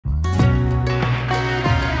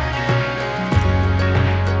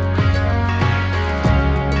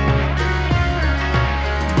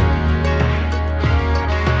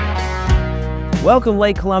Welcome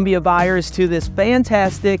Lake Columbia buyers to this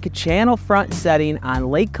fantastic channel front setting on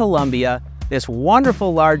Lake Columbia. This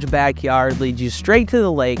wonderful large backyard leads you straight to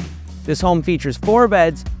the lake. This home features 4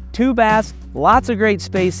 beds, 2 baths, lots of great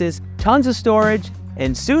spaces, tons of storage,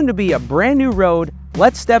 and soon to be a brand new road.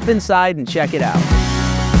 Let's step inside and check it out.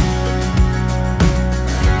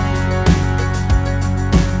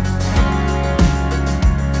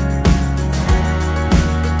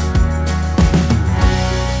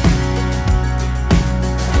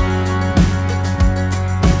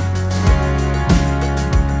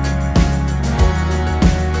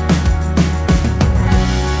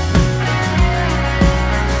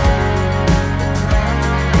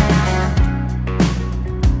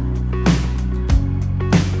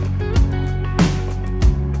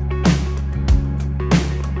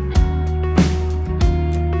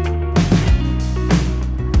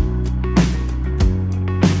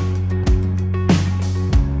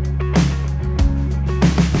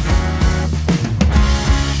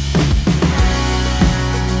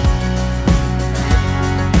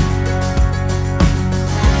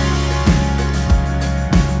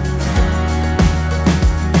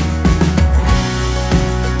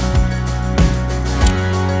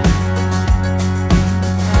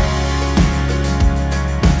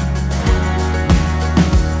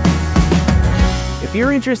 If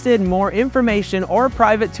you're interested in more information or a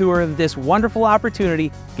private tour of this wonderful opportunity,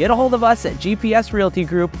 get a hold of us at GPS Realty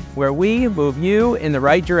Group, where we move you in the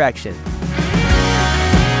right direction.